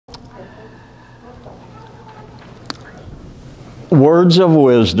Words of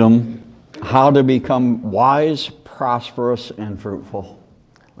wisdom, how to become wise, prosperous, and fruitful.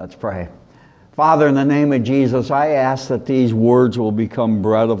 Let's pray. Father, in the name of Jesus, I ask that these words will become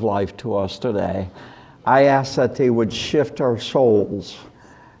bread of life to us today. I ask that they would shift our souls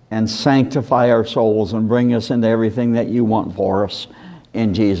and sanctify our souls and bring us into everything that you want for us.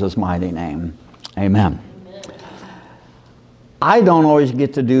 In Jesus' mighty name, amen. I don't always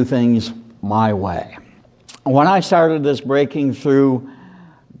get to do things my way. When I started this Breaking Through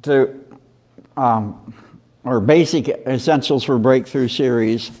to or Basic Essentials for Breakthrough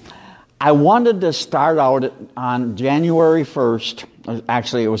series, I wanted to start out on January 1st,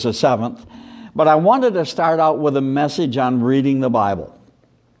 actually it was the 7th, but I wanted to start out with a message on reading the Bible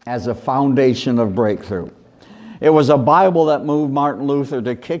as a foundation of breakthrough. It was a Bible that moved Martin Luther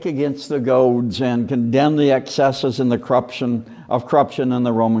to kick against the goads and condemn the excesses and the corruption in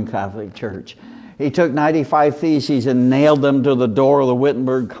the Roman Catholic Church. He took 95 theses and nailed them to the door of the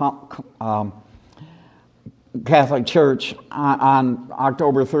Wittenberg Catholic Church on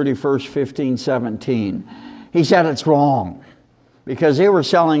October 31st, 1517. He said it's wrong because they were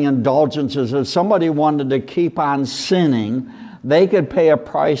selling indulgences. If somebody wanted to keep on sinning, they could pay a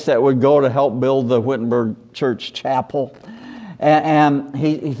price that would go to help build the Wittenberg Church chapel. And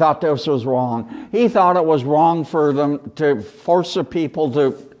he thought this was wrong. He thought it was wrong for them to force the people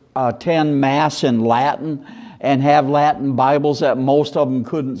to attend Mass in Latin and have Latin Bibles that most of them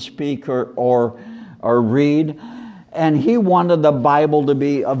couldn't speak or read. And he wanted the Bible to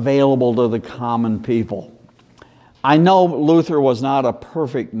be available to the common people. I know Luther was not a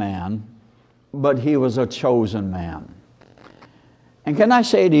perfect man, but he was a chosen man. And can I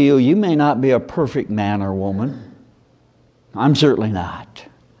say to you, you may not be a perfect man or woman. I'm certainly not.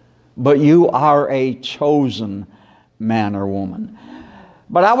 But you are a chosen man or woman.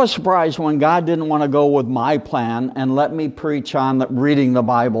 But I was surprised when God didn't want to go with my plan and let me preach on reading the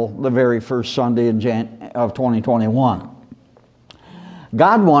Bible the very first Sunday of 2021.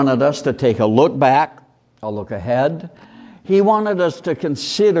 God wanted us to take a look back, a look ahead. He wanted us to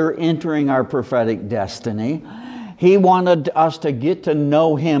consider entering our prophetic destiny. He wanted us to get to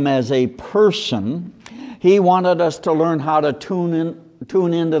know Him as a person. He wanted us to learn how to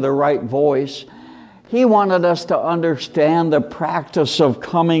tune into the right voice. He wanted us to understand the practice of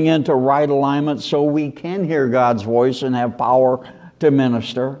coming into right alignment so we can hear God's voice and have power to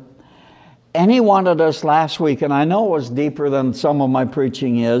minister. And He wanted us last week, and I know it was deeper than some of my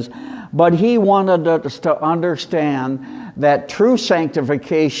preaching is, but He wanted us to understand that true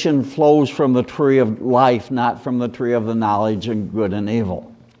sanctification flows from the tree of life, not from the tree of the knowledge of good and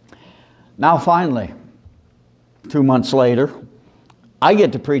evil. Now finally, 2 months later, I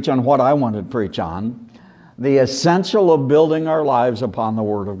get to preach on what I wanted to preach on, the essential of building our lives upon the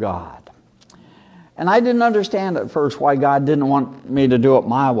Word of God. And I didn't understand at first why God didn't want me to do it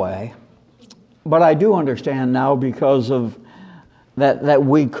my way, but I do understand now because of that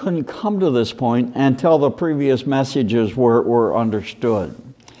we couldn't come to this point until the previous messages were understood.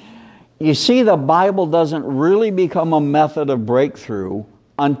 You see, the Bible doesn't really become a method of breakthrough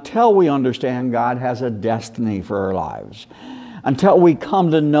until we understand God has a destiny for our lives, until we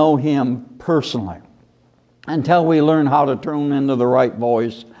come to know Him personally, until we learn how to tune into the right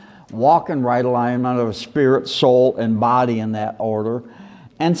voice, walk in right alignment of spirit, soul, and body in that order,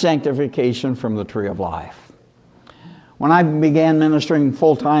 and sanctification from the tree of life. When I began ministering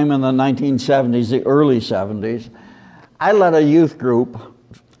full-time in the 1970s, the early 70s, I led a youth group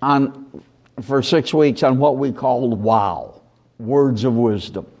for 6 weeks on what we called WOW, Words of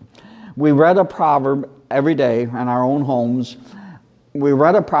Wisdom. We read a proverb every day in our own homes. We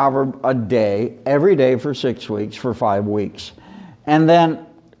read a proverb a day, every day for 6 weeks, for 5 weeks. And then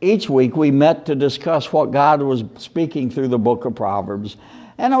each week we met to discuss what God was speaking through the book of Proverbs.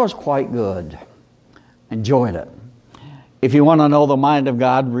 And it was quite good. Enjoyed it. If you want to know the mind of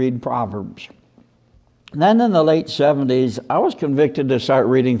God, read Proverbs. Then in the late 70s, I was convicted to start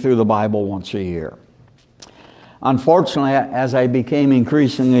reading through the Bible once a year. Unfortunately, as I became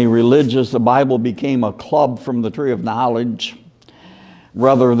increasingly religious, the Bible became a club from the tree of knowledge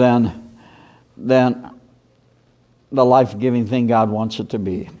rather than the life-giving thing God wants it to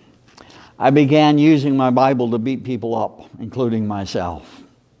be. I began using my Bible to beat people up, including myself.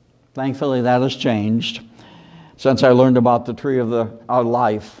 Thankfully, that has changed since I learned about the tree of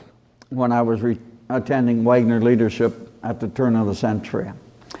life when I was attending Wagner Leadership at the turn of the century.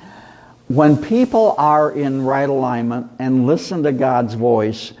 When people are in right alignment and listen to God's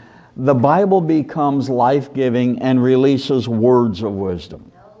voice, the Bible becomes life-giving and releases words of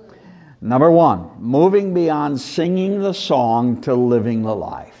wisdom. Number one, moving beyond singing the song to living the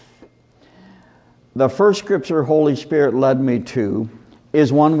life. The first scripture Holy Spirit led me to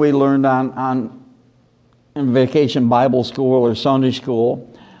is one we learned in vacation Bible school or Sunday school.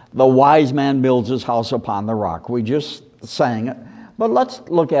 The wise man builds his house upon the rock. We just sang it, but let's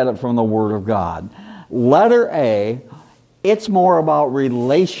look at it from the Word of God. Letter A, it's more about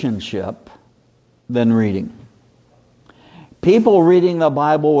relationship than reading. People reading the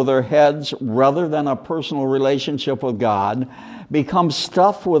Bible with their heads rather than a personal relationship with God become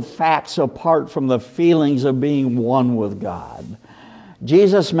stuffed with facts apart from the feelings of being one with God.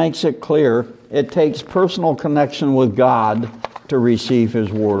 Jesus makes it clear it takes personal connection with God to receive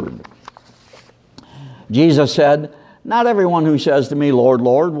His Word. Jesus said, "Not everyone who says to me, 'Lord,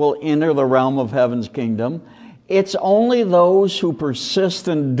 Lord,' will enter the realm of heaven's kingdom. It's only those who persist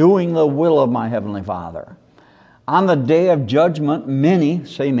in doing the will of my heavenly Father. On the day of judgment, many,"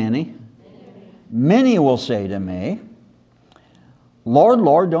 say many, "many will say to me, 'Lord,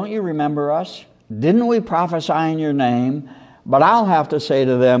 Lord, don't you remember us? Didn't we prophesy in your name?' But I'll have to say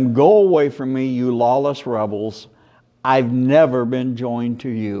to them, 'Go away from me, you lawless rebels. I've never been joined to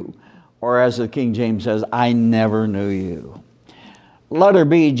you.'" Or as the King James says, "I never knew you." Letter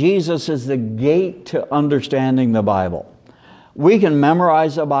B, Jesus is the gate to understanding the Bible. We can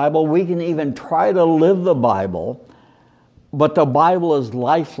memorize the Bible. We can even try to live the Bible. But the Bible is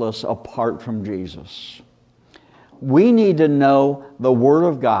lifeless apart from Jesus. We need to know the Word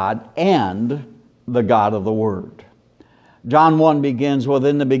of God and the God of the Word. John 1 begins with,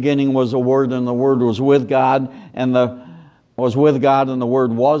 "In the beginning was the Word, and the Word was with God, and the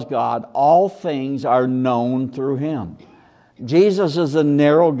Word was God. All things are known through Him." Jesus is the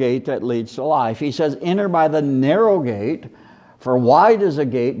narrow gate that leads to life. He says, "Enter by the narrow gate, for wide is a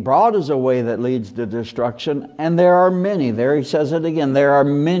gate, broad is a way that leads to destruction, and there are many," there he says it again, "there are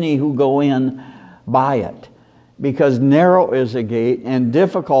many who go in by it." Because narrow is a gate and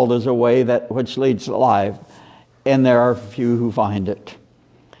difficult is a way which leads to life, and there are few who find it.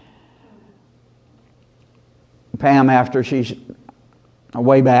 Pam, after she's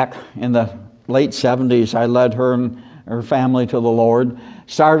way back in the late 70s, I led her and her family to the Lord,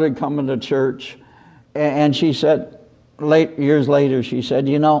 started coming to church, and she said, years later, she said,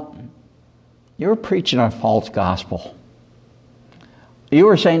 "You know, you're preaching a false gospel. You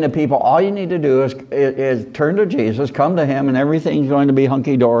were saying to people, all you need to do is turn to Jesus, come to Him, and everything's going to be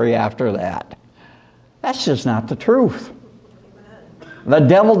hunky-dory after that." That's just not the truth. The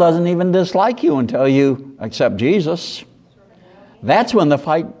devil doesn't even dislike you until you accept Jesus. That's when the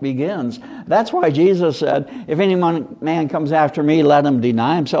fight begins. That's why Jesus said, "If any man comes after me, let him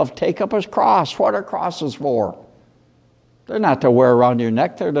deny himself, take up his cross." What are crosses for? They're not to wear around your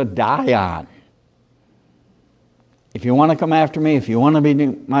neck, they're to die on. If you want to come after me, if you want to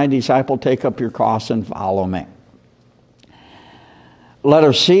be my disciple, take up your cross and follow me.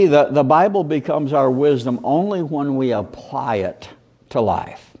 Letter C, the Bible becomes our wisdom only when we apply it to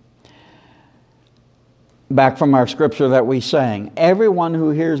life. Back from our scripture that we sang, everyone who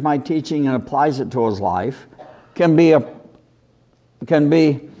hears my teaching and applies it to his life can be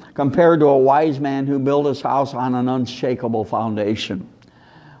compared to a wise man who built his house on an unshakable foundation.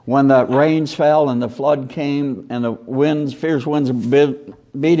 When the rains fell and the flood came and the fierce winds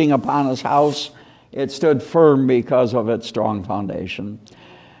beating upon his house, it stood firm because of its strong foundation.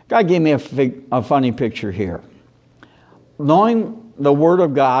 God gave me a funny picture here. Knowing the Word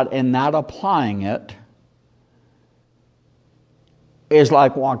of God and not applying it is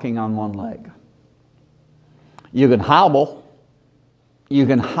like walking on one leg. You can hobble, you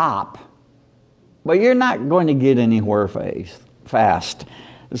can hop, but you're not going to get anywhere fast.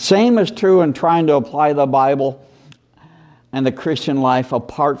 The same is true in trying to apply the Bible and the Christian life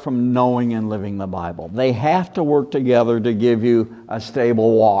apart from knowing and living the Bible. They have to work together to give you a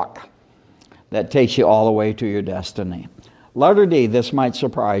stable walk that takes you all the way to your destiny. Letter D, this might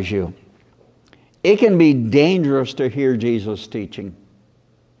surprise you. It can be dangerous to hear Jesus' teaching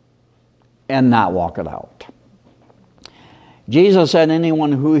and not walk it out. Jesus said,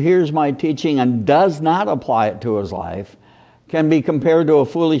 "Anyone who hears my teaching and does not apply it to his life can be compared to a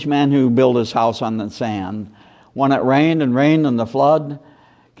foolish man who built his house on the sand. When it rained and the flood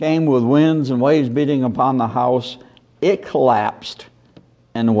came with winds and waves beating upon the house, it collapsed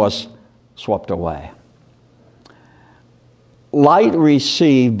and was swept away." Light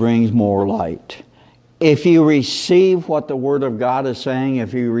received brings more light. If you receive what the Word of God is saying,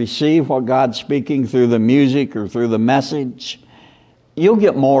 if you receive what God's speaking through the music or through the message, you'll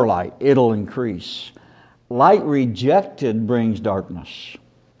get more light. It'll increase. Light rejected brings darkness.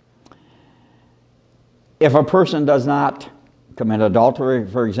 If a person does not commit adultery,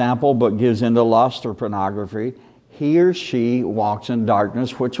 for example, but gives into lust or pornography, he or she walks in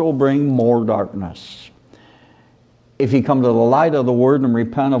darkness, which will bring more darkness. If you come to the light of the Word and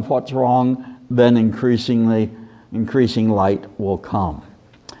repent of what's wrong, then increasing light will come.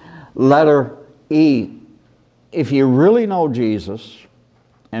 Letter E, if you really know Jesus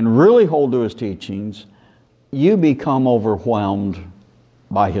and really hold to His teachings, you become overwhelmed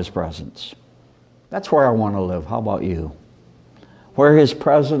by His presence. That's where I want to live. How about you? Where His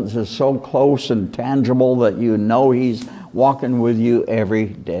presence is so close and tangible that you know He's walking with you every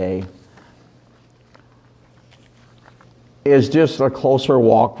day. Is just a closer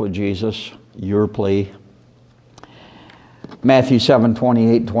walk with Jesus your plea? Matthew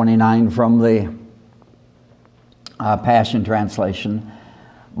 7:28-29 from the Passion Translation.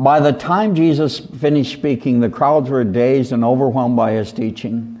 By the time Jesus finished speaking, the crowds were dazed and overwhelmed by His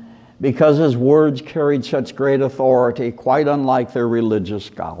teaching, because His words carried such great authority, quite unlike their religious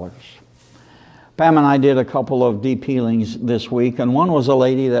scholars. Pam and I did a couple of deep healings this week, and one was a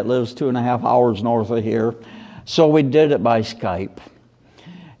lady that lives 2.5 hours north of here, so we did it by Skype.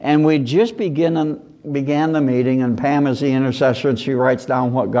 And we just began the meeting, and Pam is the intercessor, and she writes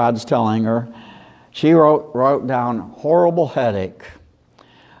down what God's telling her. She wrote down, horrible headache.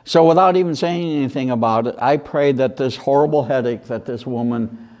 So without even saying anything about it, I prayed that this horrible headache that this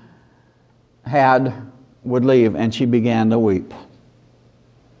woman had would leave, and she began to weep.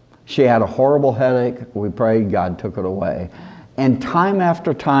 She had a horrible headache. We prayed, God took it away. And time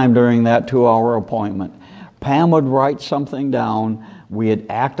after time during that 2-hour appointment, Pam would write something down, we'd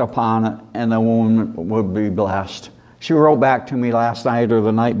act upon it, and the woman would be blessed. She wrote back to me last night or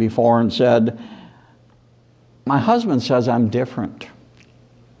the night before and said, my husband says I'm different.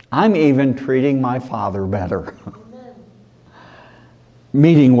 I'm even treating my father better.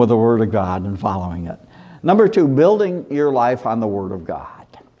 Meeting with the Word of God and following it. Number 2, building your life on the Word of God.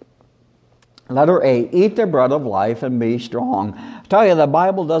 Letter A, eat the bread of life and be strong. I tell you, the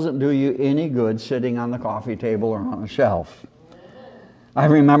Bible doesn't do you any good sitting on the coffee table or on a shelf. I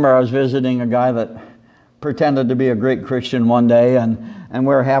remember I was visiting a guy that pretended to be a great Christian one day, and we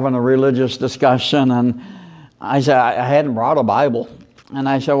were having a religious discussion, and I said, I hadn't brought a Bible. And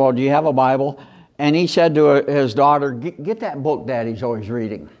I said, well, do you have a Bible? And he said to his daughter, get that book Daddy's always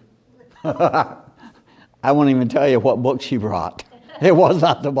reading. I won't even tell you what book she brought. It was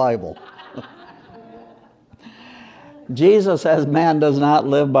not the Bible. Jesus says, man does not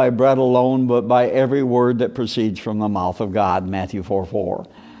live by bread alone, but by every word that proceeds from the mouth of God, Matthew 4:4.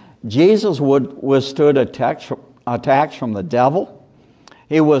 Jesus withstood attacks from the devil.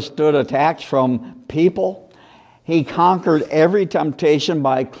 He withstood attacks from people. He conquered every temptation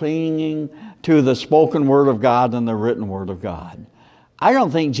by clinging to the spoken Word of God and the written Word of God. I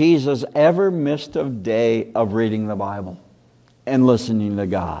don't think Jesus ever missed a day of reading the Bible and listening to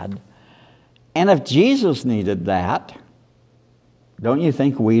God. And if Jesus needed that, don't you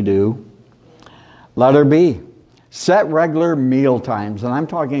think we do? Letter B, set regular meal times. And I'm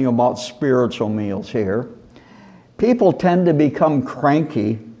talking about spiritual meals here. People tend to become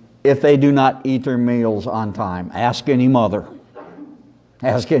cranky if they do not eat their meals on time. Ask any mother.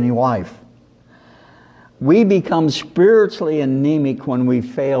 Ask any wife. We become spiritually anemic when we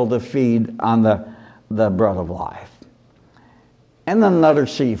fail to feed on the bread of life. And then letter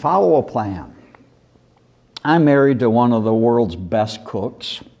C, follow a plan. I'm married to one of the world's best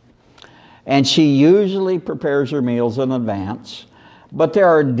cooks, and she usually prepares her meals in advance, but there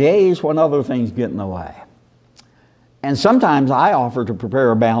are days when other things get in the way. And sometimes I offer to prepare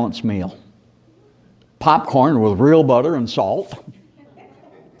a balanced meal. Popcorn with real butter and salt,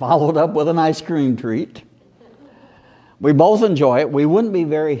 followed up with an ice cream treat. We both enjoy it. We wouldn't be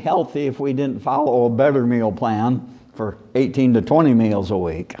very healthy if we didn't follow a better meal plan for 18 to 20 meals a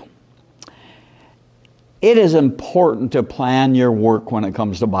week. It is important to plan your work when it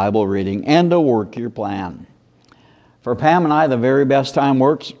comes to Bible reading and to work your plan. For Pam and I, the very best time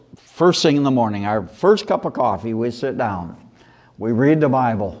works first thing in the morning. Our first cup of coffee, we sit down. We read the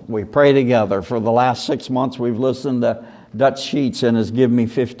Bible. We pray together. For the last 6 months, we've listened to Dutch Sheets and has given me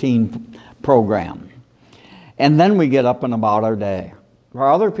 15 program. And then we get up and about our day. For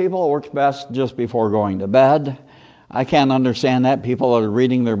other people, it works best just before going to bed. I can't understand that. People are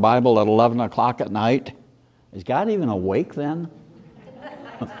reading their Bible at 11 o'clock at night. Is God even awake then?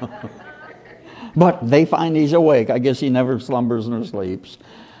 But they find He's awake. I guess He never slumbers nor sleeps.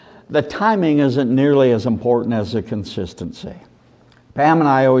 The timing isn't nearly as important as the consistency. Pam and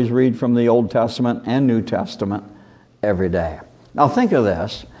I always read from the Old Testament and New Testament every day. Now think of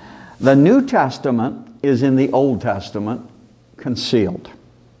this. The New Testament is in the Old Testament concealed.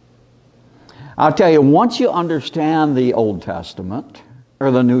 I'll tell you, once you understand the Old Testament, or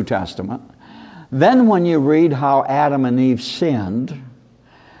the New Testament, Then when you read how Adam and Eve sinned,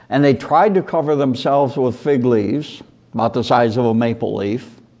 and they tried to cover themselves with fig leaves, about the size of a maple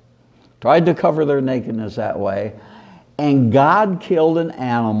leaf, tried to cover their nakedness that way, and God killed an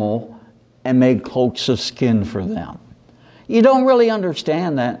animal and made cloaks of skin for them. You don't really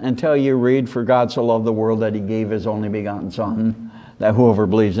understand that until you read, "For God so loved the world that He gave His only begotten Son, that whoever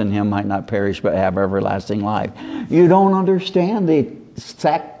believes in Him might not perish but have everlasting life." You don't understand the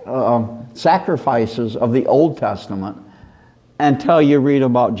sacrifices of the Old Testament until you read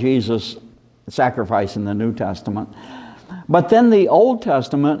about Jesus' sacrifice in the New Testament. But then the Old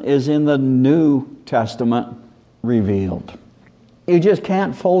Testament is in the New Testament revealed. You just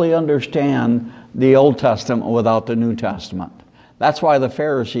can't fully understand the Old Testament without the New Testament. That's why the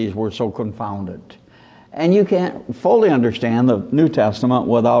Pharisees were so confounded. And you can't fully understand the New Testament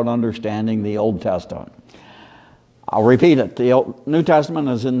without understanding the Old Testament. I'll repeat it. The New Testament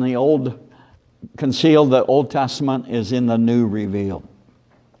is in the Old concealed. The Old Testament is in the New revealed.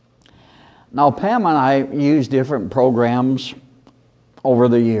 Now, Pam and I use different programs over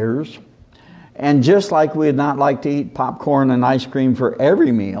the years. And just like we'd not like to eat popcorn and ice cream for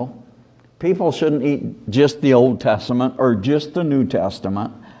every meal, people shouldn't eat just the Old Testament or just the New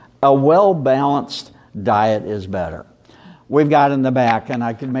Testament. A well-balanced diet is better. We've got in the back, and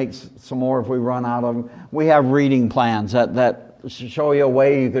I can make some more if we run out of them. We have reading plans that show you a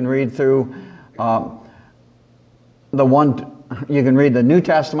way you can read through you can read the New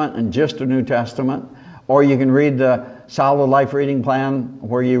Testament and just the New Testament, or you can read the Solid Life Reading Plan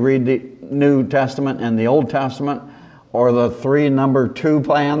where you read the New Testament and the Old Testament, or the 3-2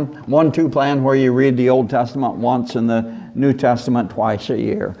 plan, 1-2 plan where you read the Old Testament once and the New Testament twice a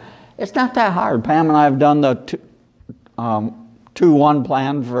year. It's not that hard. Pam and I have done the 2-1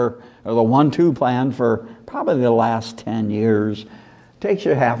 plan or the 1-2 plan for probably the last 10 years. Takes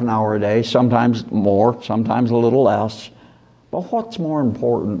you half an hour a day, sometimes more, sometimes a little less. But what's more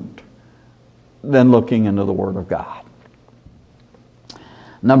important than looking into the Word of God?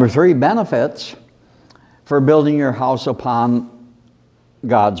 Number 3, benefits for building your house upon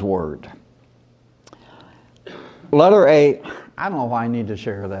God's Word. Letter A, I don't know if I need to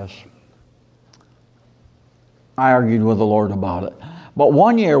share this. I argued with the Lord about it. But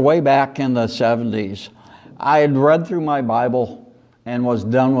one year, way back in the 70s, I had read through my Bible and was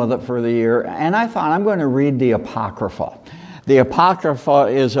done with it for the year. And I thought, I'm going to read the Apocrypha. The Apocrypha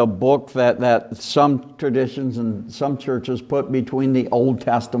is a book that some traditions and some churches put between the Old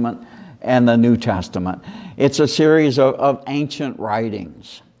Testament and the New Testament. It's a series of ancient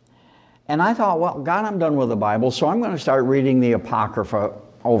writings. And I thought, well, God, I'm done with the Bible, so I'm going to start reading the Apocrypha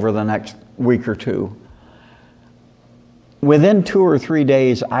over the next week or two. Within 2 or 3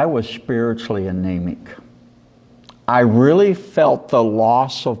 days, I was spiritually anemic. I really felt the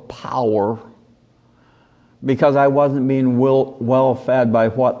loss of power because I wasn't being well fed by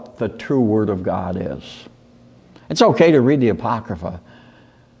what the true Word of God is. It's okay to read the Apocrypha,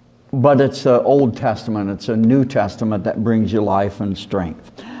 but it's the Old Testament, it's a New Testament that brings you life and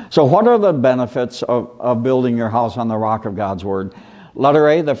strength. So what are the benefits of building your house on the rock of God's Word? Letter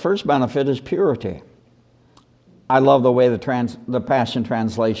A, the first benefit is purity. I love the way the Passion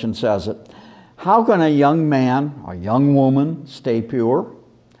Translation says it. How can a young man or young woman stay pure?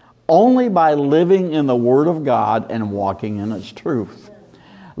 Only by living in the Word of God and walking in its truth.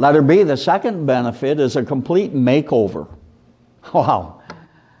 Letter B, the second benefit is a complete makeover. Wow.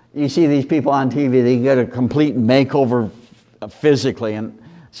 You see these people on TV, they get a complete makeover physically, and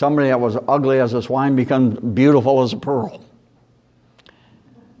somebody that was ugly as a swine becomes beautiful as a pearl.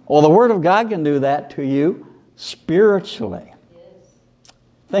 Well, the Word of God can do that to you spiritually.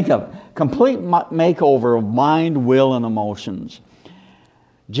 Think of it. Complete makeover of mind, will, and emotions.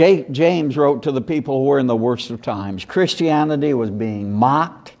 James wrote to the people who were in the worst of times. Christianity was being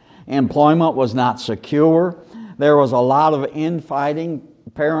mocked. Employment was not secure. There was a lot of infighting.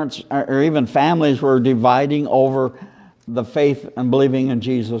 Parents or even families were dividing over the faith and believing in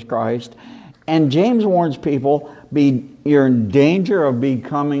Jesus Christ. And James warns people, you're in danger of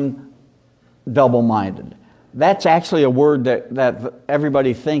becoming double-minded. That's actually a word that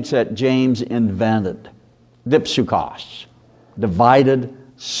everybody thinks that James invented. Dipsukos, divided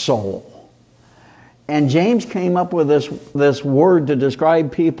soul. And James came up with this word to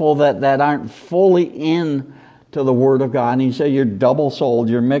describe people that aren't fully in to the Word of God. And he said, you're double-souled,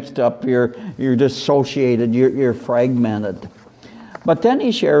 you're mixed up, you're dissociated, you're fragmented. But then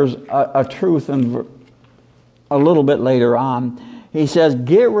he shares a truth a little bit later on. He says,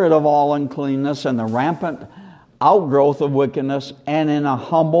 get rid of all uncleanness and the rampant outgrowth of wickedness, and in a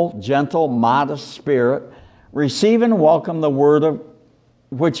humble, gentle, modest spirit, receive and welcome the word of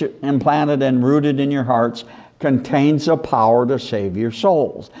which implanted and rooted in your hearts contains the power to save your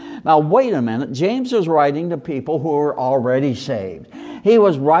souls. Now wait a minute, James is writing to people who are already saved. He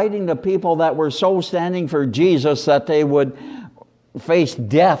was writing to people that were so standing for Jesus that they would face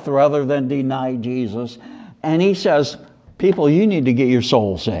death rather than deny Jesus. And he says, people, you need to get your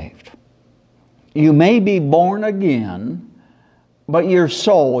soul saved. You may be born again, but your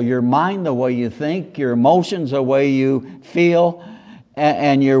soul, your mind, the way you think, your emotions, the way you feel,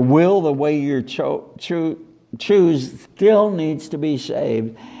 and your will, the way you choose, still needs to be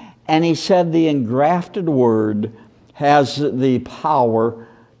saved. And he said the engrafted word has the power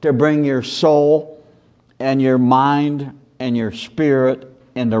to bring your soul and your mind and your spirit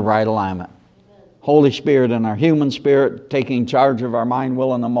into right alignment. Holy Spirit and our human spirit taking charge of our mind,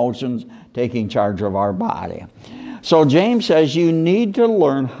 will, and emotions, taking charge of our body. So James says you need to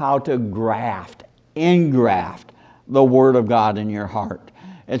learn how to engraft the Word of God in your heart.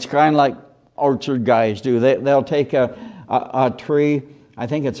 It's kind of like orchard guys do. They'll take a tree, I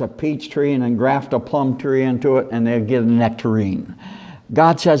think it's a peach tree, and engraft a plum tree into it, and they'll get a nectarine.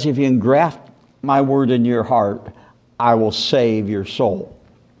 God says if you engraft my Word in your heart, I will save your soul.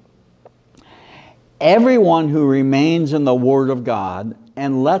 Everyone who remains in the Word of God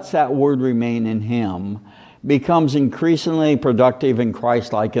and lets that Word remain in him becomes increasingly productive and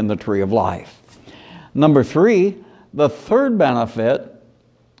Christ-like in the tree of life. Number 3, the third benefit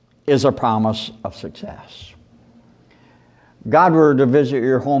is a promise of success. God were to visit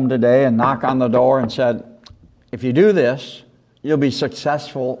your home today and knock on the door and said, if you do this, you'll be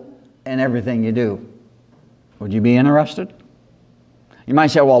successful in everything you do. Would you be interested? You might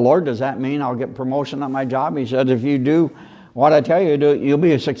say, well, Lord, does that mean I'll get promotion at my job? He said, if you do what I tell you to do, you'll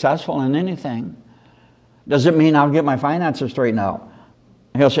be successful in anything. Does it mean I'll get my finances straightened out?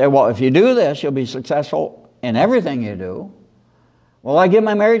 He'll say, well, if you do this, you'll be successful in everything you do. Well, I get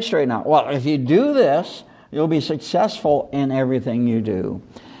my marriage straightened out. Well, if you do this, you'll be successful in everything you do.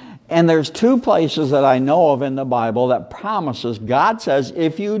 And there's 2 places that I know of in the Bible that promises, God says,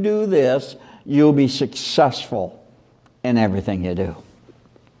 if you do this, you'll be successful in everything you do.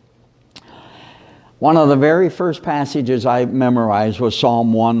 One of the very first passages I memorized was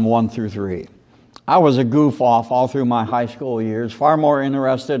Psalm 1:1-3. I was a goof off all through my high school years, far more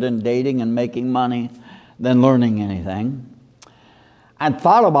interested in dating and making money than learning anything. I'd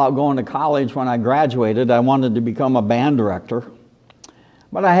thought about going to college when I graduated. I wanted to become a band director.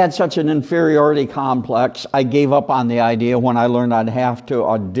 But I had such an inferiority complex, I gave up on the idea when I learned I'd have to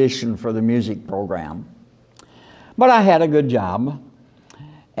audition for the music program. But I had a good job.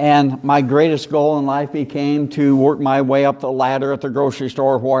 And my greatest goal in life became to work my way up the ladder at the grocery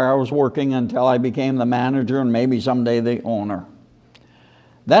store where I was working until I became the manager and maybe someday the owner.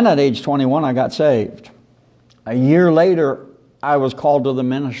 Then at age 21, I got saved. A year later, I was called to the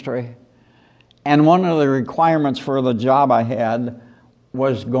ministry. And one of the requirements for the job I had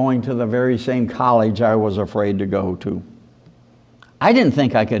was going to the very same college I was afraid to go to. I didn't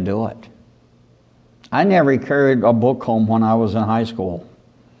think I could do it. I never carried a book home when I was in high school.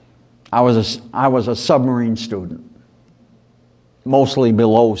 I was a submarine student, mostly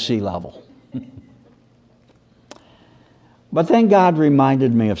below sea level. But then God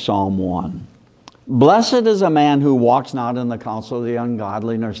reminded me of Psalm 1. Blessed is a man who walks not in the counsel of the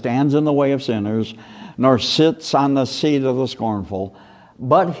ungodly, nor stands in the way of sinners, nor sits on the seat of the scornful,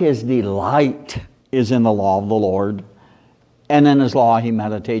 but his delight is in the law of the Lord, and in his law he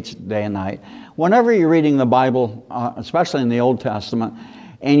meditates day and night. Whenever you're reading the Bible, especially in the Old Testament,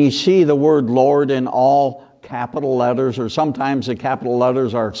 and you see the word Lord in all capital letters, or sometimes the capital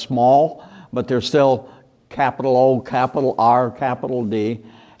letters are small, but they're still capital O, capital R, capital D.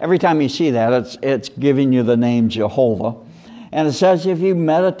 Every time you see that, it's giving you the name Jehovah. And it says if you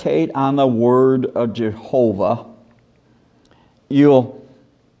meditate on the word of Jehovah, you'll,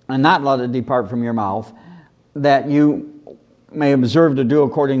 and not let it depart from your mouth, that you may observe to do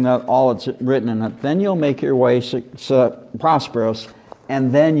according to all that's written in it, then you'll make your way prosperous,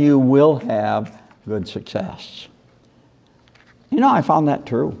 and then you will have good success. You know, I found that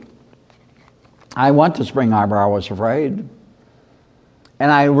true. I went to Spring Harbor, I was afraid.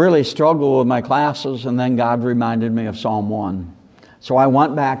 And I really struggled with my classes, and then God reminded me of Psalm 1. So I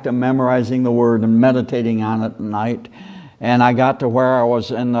went back to memorizing the word and meditating on it at night. And I got to where I was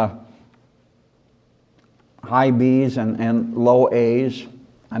in the high B's and low A's.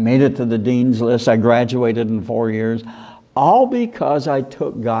 I made it to the dean's list. I graduated in 4 years. All because I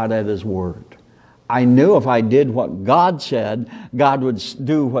took God at His word. I knew if I did what God said, God would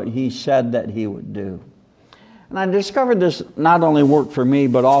do what He said that He would do. And I discovered this not only worked for me,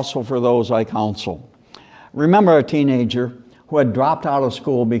 but also for those I counsel. Remember a teenager who had dropped out of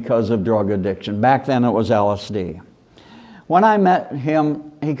school because of drug addiction. Back then it was LSD. When I met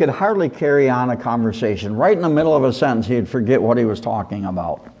him, he could hardly carry on a conversation. Right in the middle of a sentence, he'd forget what he was talking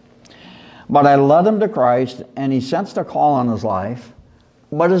about. But I led him to Christ, and he sensed a call on his life,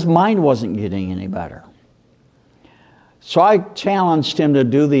 but his mind wasn't getting any better. So I challenged him to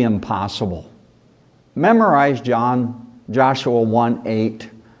do the impossible. Memorize Joshua 1:8.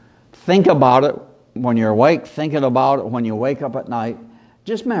 Think about it when you're awake, thinking about it when you wake up at night.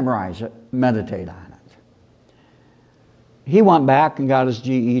 Just memorize it, meditate on it. He went back and got his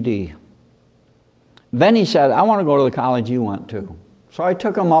GED. Then he said, I want to go to the college you went to. So I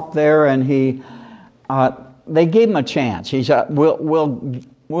took him up there, and they gave him a chance. He said,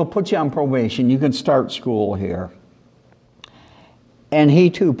 we'll put you on probation. You can start school here. And he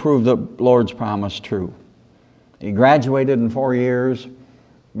too proved the Lord's promise true. He graduated in 4 years,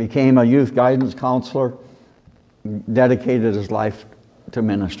 became a youth guidance counselor, dedicated his life to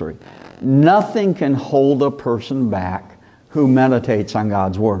ministry. Nothing can hold a person back who meditates on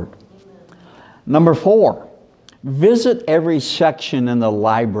God's Word. Number 4, visit every section in the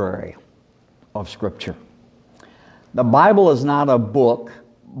library of Scripture. The Bible is not a book,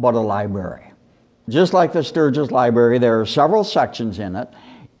 but a library. Just like the Sturgis Library, there are several sections in it.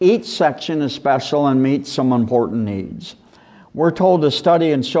 Each section is special and meets some important needs. We're told to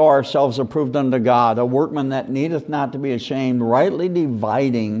study and show ourselves approved unto God, a workman that needeth not to be ashamed, rightly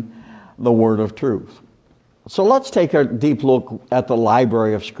dividing the word of truth. So let's take a deep look at the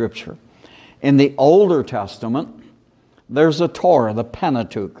library of Scripture. In the Older Testament, there's the Torah, the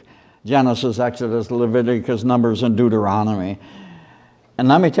Pentateuch, Genesis, Exodus, Leviticus, Numbers, and Deuteronomy. And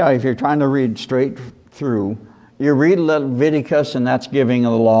let me tell you, if you're trying to read straight through, you read Leviticus, and that's giving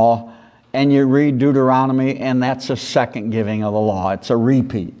of the law, and you read Deuteronomy, and that's a second giving of the law. It's a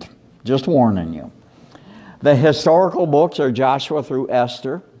repeat. Just warning you. The historical books are Joshua through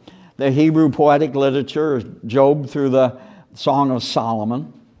Esther. The Hebrew poetic literature is Job through the Song of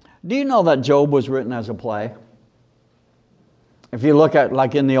Solomon. Do you know that Job was written as a play? If you look at,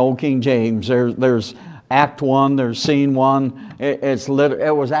 like in the Old King James, there's Act 1, there's Scene 1.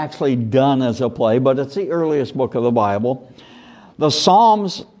 It was actually done as a play, but it's the earliest book of the Bible. The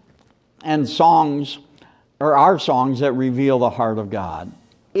Psalms and songs are songs that reveal the heart of God.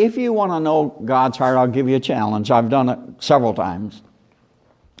 If you want to know God's heart, I'll give you a challenge. I've done it several times.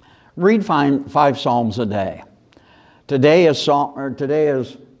 Read 5 Psalms a day. Today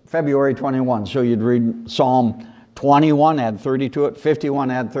is February 21, so you'd read Psalm 21, add 30 to it,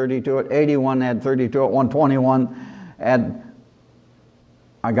 51, add 30 to it, 81, add 30 to it, 121, add,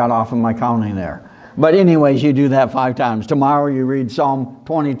 I got off in my counting there. But anyways, you do that 5 times. Tomorrow you read Psalm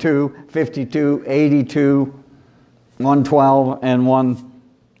 22, 52, 82, 112, and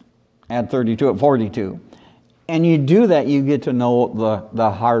add 30 to it, 42. And you do that, you get to know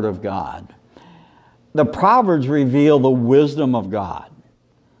the heart of God. The Proverbs reveal the wisdom of God.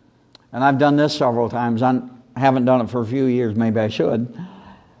 And I've done this several times. I haven't done it for a few years, maybe I should.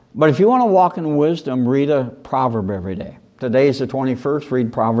 But if you want to walk in wisdom, read a proverb every day. Today is the 21st,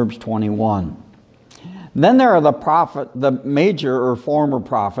 read Proverbs 21. Then there are the major or former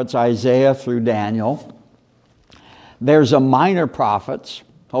prophets, Isaiah through Daniel. There's a minor prophets,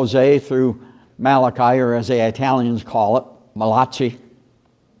 Hosea through Malachi, or as the Italians call it, Malachi.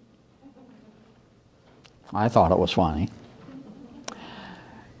 I thought it was funny.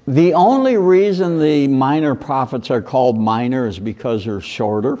 The only reason the minor prophets are called minor is because they're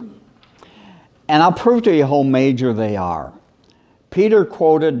shorter. And I'll prove to you how major they are. Peter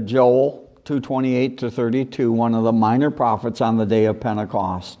quoted Joel 2:28-32, one of the minor prophets on the day of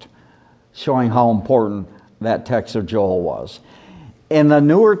Pentecost, showing how important that text of Joel was. In the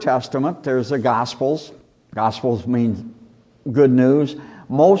Newer Testament, there's the Gospels. Gospels means good news.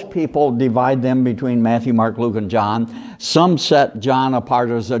 Most people divide them between Matthew, Mark, Luke, and John. Some set John apart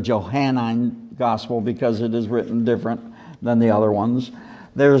as a Johannine Gospel because it is written different than the other ones.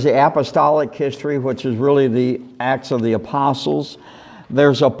 There's the Apostolic History, which is really the Acts of the Apostles.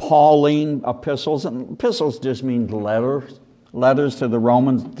 There's a Pauline epistles, and epistles just means letters to the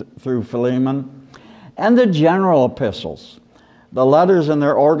Romans through Philemon. And the general epistles. The letters in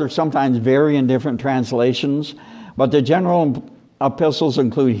their order sometimes vary in different translations, but the general epistles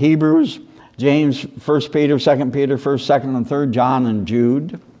include Hebrews, James, 1 Peter, 2 Peter, 1st, 2nd, and 3rd, John, and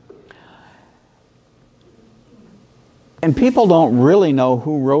Jude. And people don't really know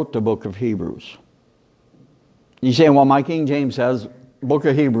who wrote the book of Hebrews. You say, well, my King James says, book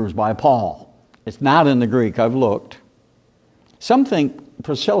of Hebrews by Paul. It's not in the Greek, I've looked. Some think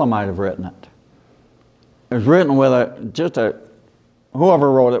Priscilla might have written it. It was written with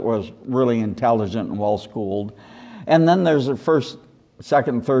whoever wrote it was really intelligent and well-schooled. And then there's the 1st,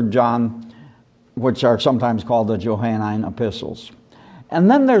 2nd, 3rd John, which are sometimes called the Johannine epistles. And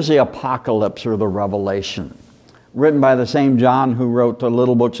then there's the Apocalypse or the Revelation, written by the same John who wrote the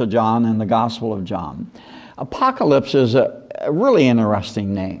little books of John and the Gospel of John. Apocalypse is a really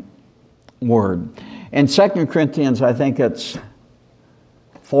interesting word. In 2 Corinthians, I think it's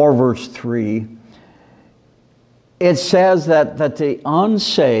 4 verse 3, it says that the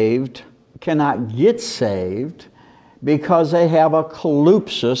unsaved cannot get saved because they have a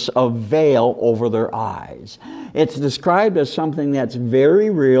calypsis, a veil over their eyes. It's described as something that's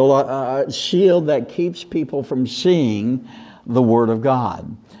very real, a shield that keeps people from seeing the Word of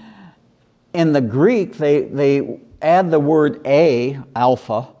God. In the Greek, they add the word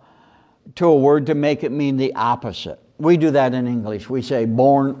alpha, to a word to make it mean the opposite. We do that in English. We say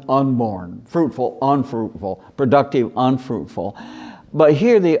born, unborn, fruitful, unfruitful, productive, unfruitful. But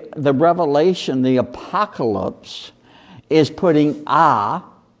here the revelation, the apocalypse, is putting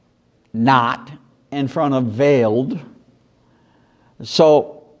not, in front of veiled.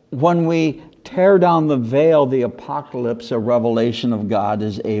 So when we tear down the veil, the apocalypse, a revelation of God,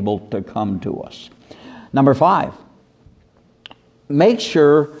 is able to come to us. Number 5,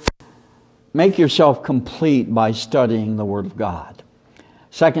 make yourself complete by studying the Word of God.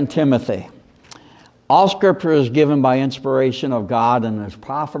 2 Timothy. All Scripture is given by inspiration of God and is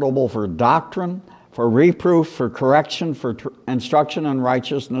profitable for doctrine, for reproof, for correction, for instruction in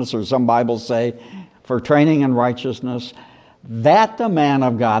righteousness, or some Bibles say for training in righteousness, that the man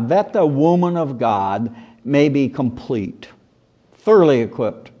of God, that the woman of God may be complete, thoroughly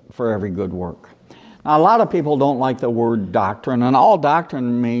equipped for every good work. Now, a lot of people don't like the word doctrine, and all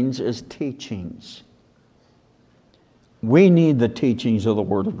doctrine means is teachings. We need the teachings of the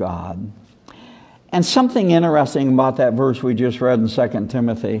Word of God. And something interesting about that verse we just read in 2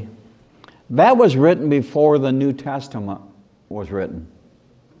 Timothy, that was written before the New Testament was written.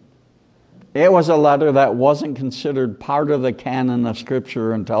 It was a letter that wasn't considered part of the canon of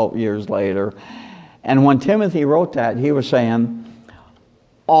Scripture until years later. And when Timothy wrote that, he was saying,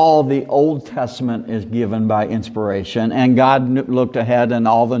 all the Old Testament is given by inspiration, and God looked ahead and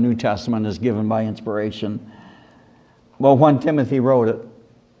all the New Testament is given by inspiration. Well, when Timothy wrote it,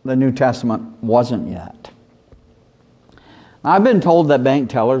 the New Testament wasn't yet. Now, I've been told that bank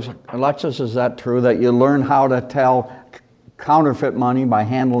tellers, Alexis, is that true, that you learn how to tell counterfeit money by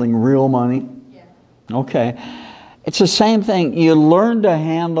handling real money? Yeah. Okay. It's the same thing. You learn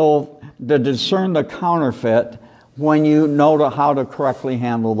to discern the counterfeit when you know how to correctly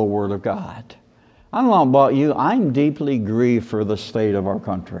handle the Word of God. I don't know about you, I'm deeply grieved for the state of our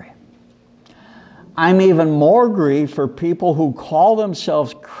country. I'm even more grieved for people who call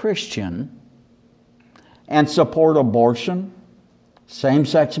themselves Christian and support abortion,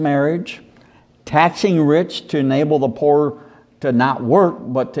 same-sex marriage, taxing rich to enable the poor to not work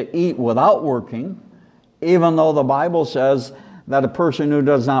but to eat without working, even though the Bible says that a person who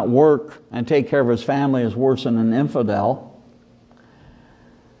does not work and take care of his family is worse than an infidel.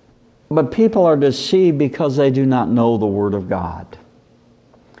 But people are deceived because they do not know the Word of God.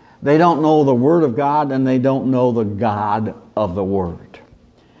 They don't know the Word of God, and they don't know the God of the Word.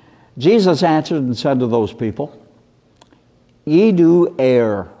 Jesus answered and said to those people, "Ye do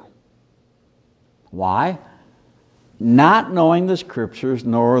err." Why? Not knowing the Scriptures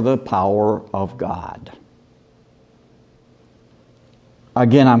nor the power of God.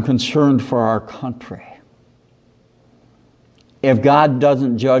 Again, I'm concerned for our country. If God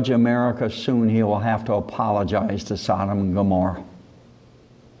doesn't judge America soon, He will have to apologize to Sodom and Gomorrah.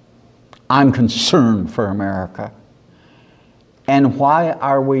 I'm concerned for America. And why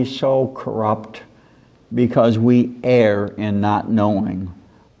are we so corrupt? Because we err in not knowing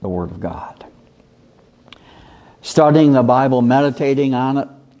the Word of God. Studying the Bible, meditating on it,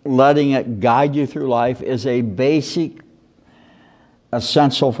 letting it guide you through life is a basic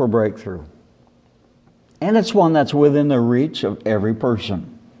essential for breakthrough. And it's one that's within the reach of every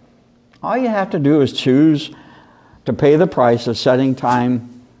person. All you have to do is choose to pay the price of setting time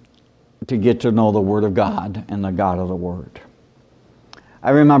to get to know the Word of God and the God of the Word.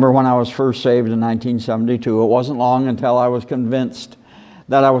 I remember when I was first saved in 1972, it wasn't long until I was convinced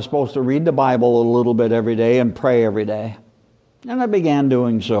that I was supposed to read the Bible a little bit every day and pray every day. And I began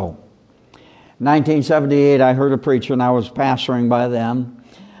doing so. In 1978, I heard a preacher, and I was pastoring by then.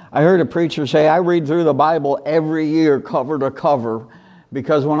 I heard a preacher say, I read through the Bible every year, cover to cover,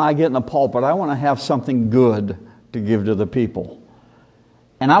 because when I get in the pulpit, I want to have something good to give to the people.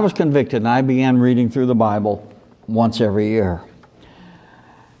 And I was convicted, and I began reading through the Bible once every year.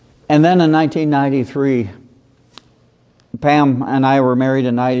 And then in 1993, Pam and I were married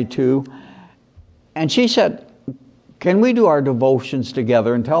in 92, and she said, can we do our devotions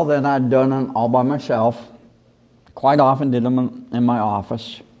together? Until then, I'd done them all by myself. Quite often did them in my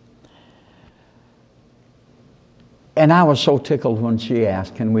office. And I was so tickled when she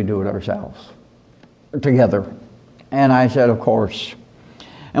asked, can we do it ourselves? Together. And I said, of course.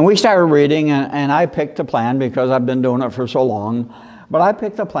 And we started reading, and I picked a plan because I've been doing it for so long. But I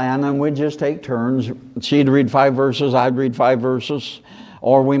picked a plan, and we'd just take turns. She'd read 5 verses, I'd read 5 verses.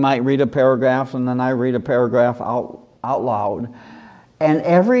 Or we might read a paragraph, and then I read a paragraph out loud. And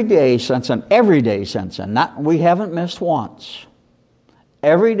every day since then, we haven't missed once.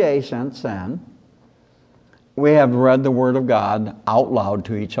 Every day since then, we have read the Word of God out loud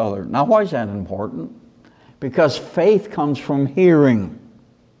to each other. Now, why is that important? Because faith comes from hearing.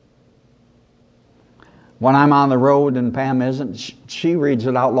 When I'm on the road and Pam isn't, she reads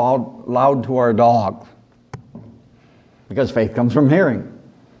it out loud to our dog. Because faith comes from hearing.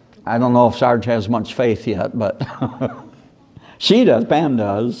 I don't know if Sarge has much faith yet, but she does, Pam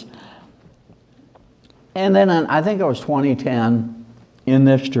does. And then I think it was 2010 in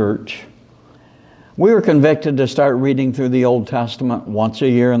this church, we were convicted to start reading through the Old Testament once a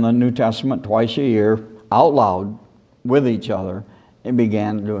year and the New Testament twice a year out loud with each other, and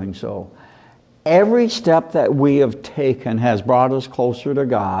began doing so. Every step that we have taken has brought us closer to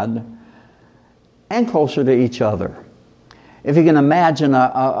God and closer to each other. If you can imagine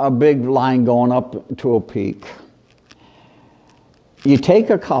a big line going up to a peak. You take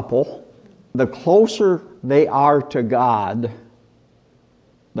a couple, the closer they are to God,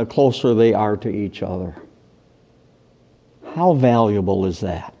 the closer they are to each other. How valuable is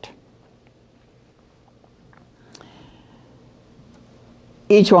that?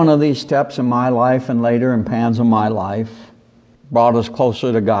 Each one of these steps in my life and later in Pam's in my life brought us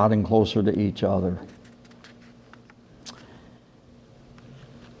closer to God and closer to each other.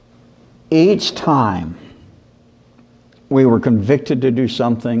 Each time we were convicted to do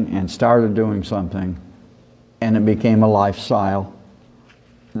something and started doing something, and it became a lifestyle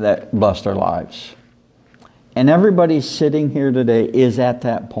that blessed our lives. And everybody sitting here today is at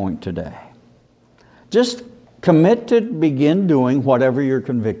that point today. Just commit to begin doing whatever you're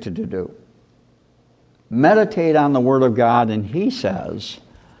convicted to do. Meditate on the Word of God, and He says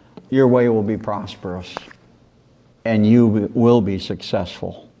your way will be prosperous and you will be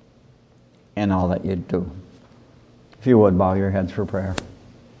successful in all that you do. If you would, bow your heads for prayer.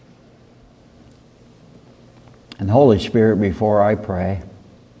 And Holy Spirit, before I pray,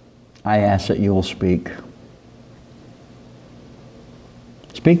 I ask that you will speak.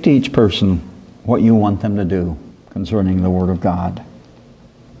 Speak to each person what you want them to do concerning the Word of God.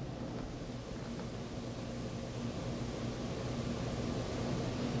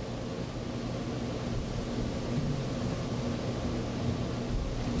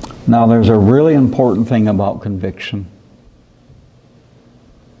 Now, there's a really important thing about conviction.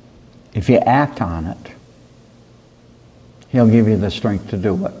 If you act on it, He'll give you the strength to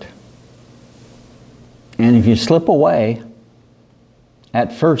do it. And if you slip away,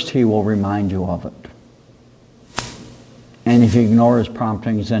 at first He will remind you of it. And if you ignore His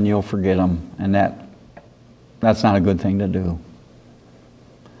promptings, then you'll forget them. And that's not a good thing to do.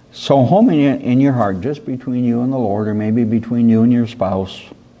 So home in your heart, just between you and the Lord, or maybe between you and your spouse,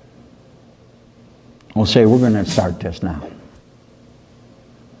 we'll say, we're going to start this now.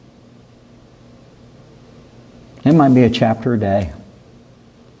 It might be a chapter a day.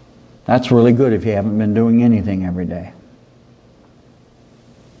 That's really good if you haven't been doing anything every day.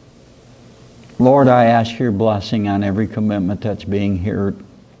 Lord, I ask your blessing on every commitment that's being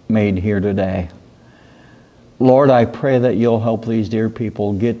made here today. Lord, I pray that you'll help these dear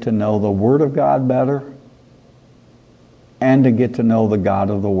people get to know the Word of God better and to get to know the God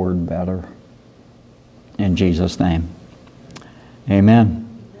of the Word better. In Jesus' name, amen.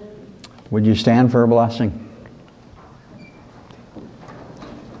 Would you stand for a blessing?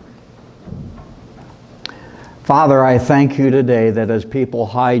 Father, I thank you today that as people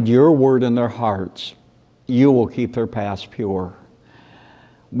hide your word in their hearts, you will keep their paths pure.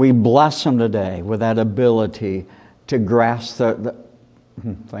 We bless them today with that ability to grasp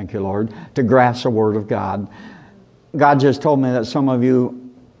thank you, Lord, to grasp the Word of God. God just told me that some of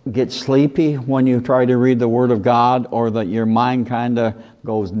you get sleepy when you try to read the Word of God, or that your mind kind of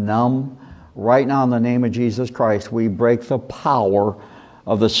goes numb. Right now, in the name of Jesus Christ, we break the power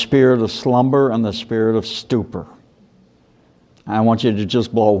of the spirit of slumber and the spirit of stupor. I want you to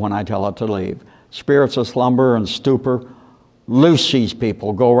just blow when I tell it to leave. Spirits of slumber and stupor, loose these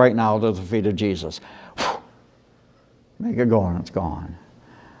people. Go right now to the feet of Jesus. Make it go and it's gone.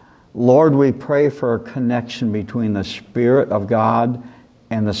 Lord, we pray for a connection between the Spirit of God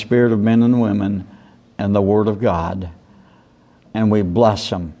and the spirit of men and women, and the Word of God, and we bless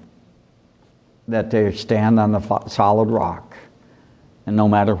them that they stand on the solid rock, and no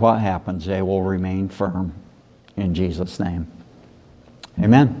matter what happens, they will remain firm in Jesus' name.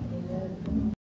 Amen.